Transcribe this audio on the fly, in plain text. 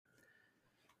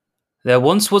There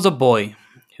once was a boy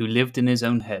who lived in his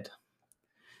own head.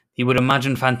 He would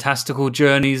imagine fantastical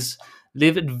journeys,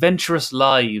 live adventurous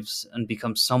lives, and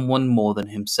become someone more than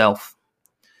himself.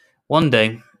 One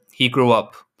day, he grew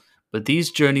up, but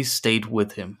these journeys stayed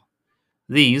with him.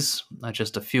 These are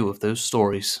just a few of those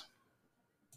stories.